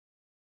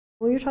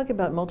When you're talking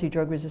about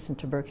multi-drug resistant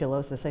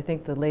tuberculosis, I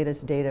think the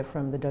latest data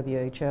from the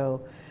WHO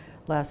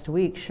last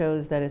week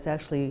shows that it's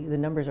actually, the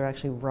numbers are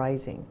actually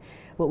rising.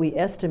 What we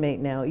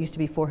estimate now, it used to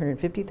be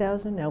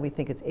 450,000, now we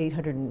think it's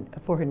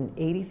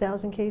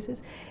 480,000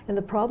 cases. And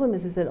the problem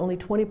is that only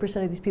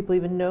 20% of these people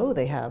even know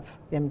they have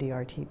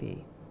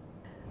MDR-TB.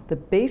 The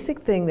basic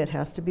thing that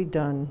has to be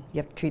done,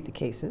 you have to treat the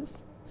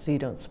cases so you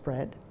don't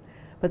spread.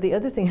 But the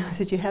other thing is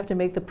that you have to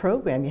make the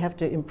program, you have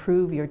to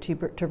improve your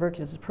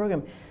tuberculosis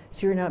program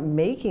so you're not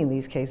making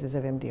these cases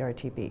of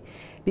MDR-TB.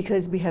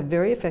 Because we have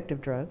very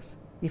effective drugs.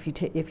 If you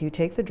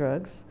take the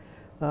drugs,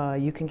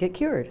 you can get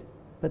cured.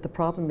 But the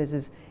problem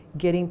is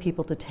getting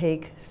people to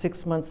take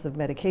 6 months of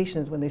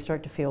medications when they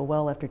start to feel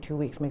well after 2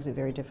 weeks makes it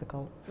very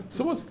difficult.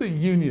 So what's the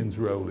union's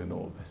role in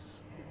all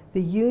this?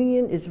 The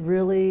union is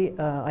really,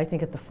 I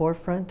think, at the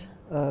forefront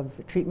of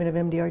treatment of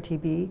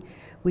MDR-TB.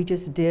 We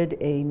just did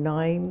a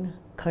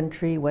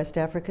 9-country West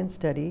African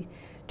study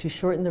to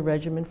shorten the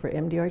regimen for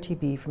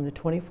MDR-TB from the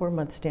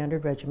 24-month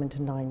standard regimen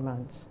to 9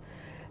 months.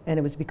 And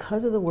it was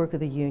because of the work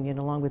of the union,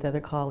 along with other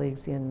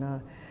colleagues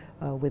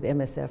with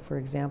MSF, for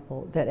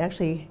example, that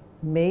actually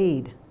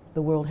made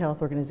the World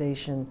Health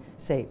Organization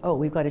say, oh,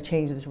 we've got to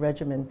change this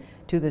regimen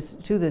to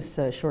this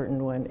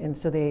shortened one. And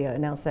so they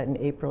announced that in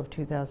April of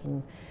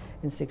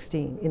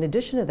 2016. In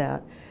addition to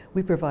that,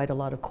 we provide a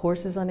lot of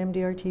courses on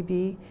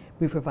MDR-TB,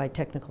 we provide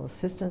technical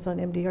assistance on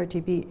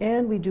MDR-TB,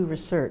 and we do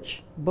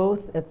research,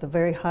 both at the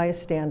very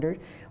highest standard,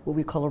 what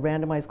we call a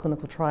randomized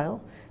clinical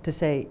trial, to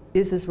say,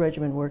 is this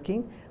regimen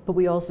working? But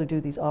we also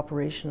do these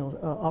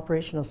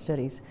operational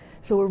studies.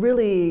 So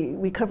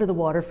we cover the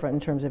waterfront in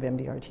terms of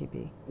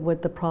MDR-TB.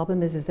 What the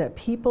problem is that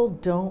people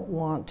don't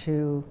want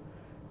to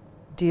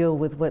deal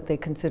with what they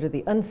consider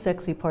the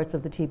unsexy parts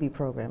of the TB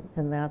program,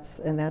 and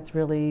that's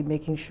really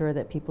making sure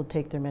that people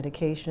take their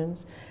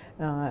medications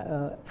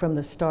from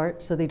the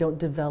start so they don't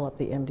develop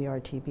the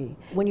MDR-TB.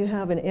 When you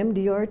have an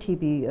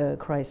MDR-TB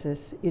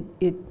crisis,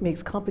 it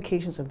makes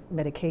complications of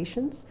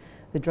medications.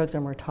 The drugs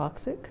are more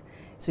toxic,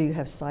 so you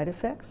have side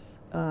effects,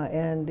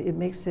 and it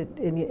makes it,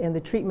 and the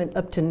treatment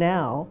up to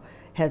now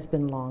has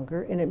been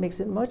longer, and it makes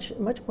it much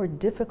more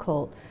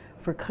difficult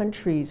for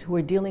countries who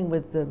are dealing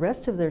with the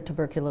rest of their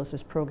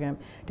tuberculosis program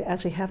to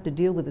actually have to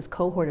deal with this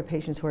cohort of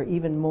patients who are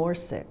even more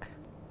sick.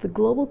 The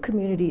global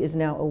community is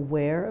now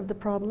aware of the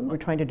problem. We're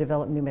trying to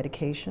develop new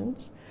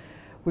medications.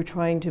 We're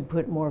trying to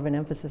put more of an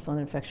emphasis on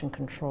infection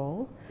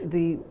control.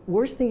 The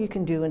worst thing you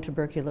can do in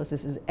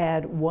tuberculosis is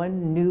add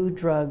one new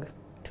drug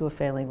to a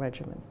failing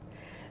regimen.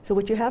 So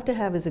what you have to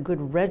have is a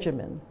good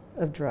regimen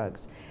of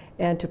drugs.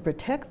 And to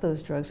protect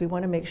those drugs, we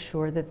want to make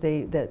sure that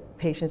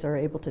patients are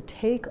able to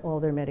take all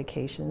their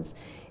medications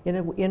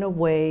in a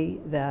way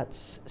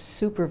that's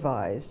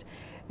supervised.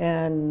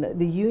 And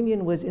the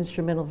union was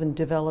instrumental in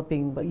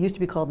developing what used to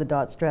be called the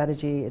DOT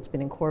strategy. It's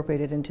been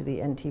incorporated into the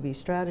NTB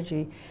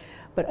strategy.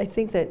 But I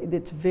think that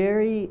it's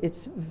very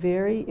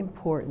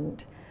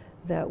important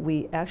that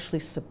we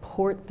actually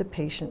support the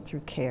patient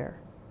through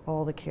care,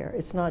 all the care.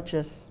 It's not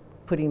just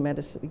giving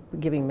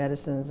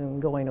medicines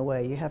and going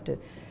away. You have to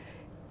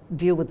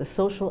deal with the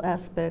social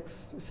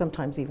aspects,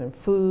 sometimes even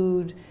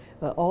food,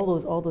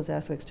 all those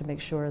aspects to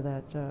make sure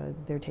that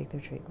they take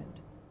their treatment.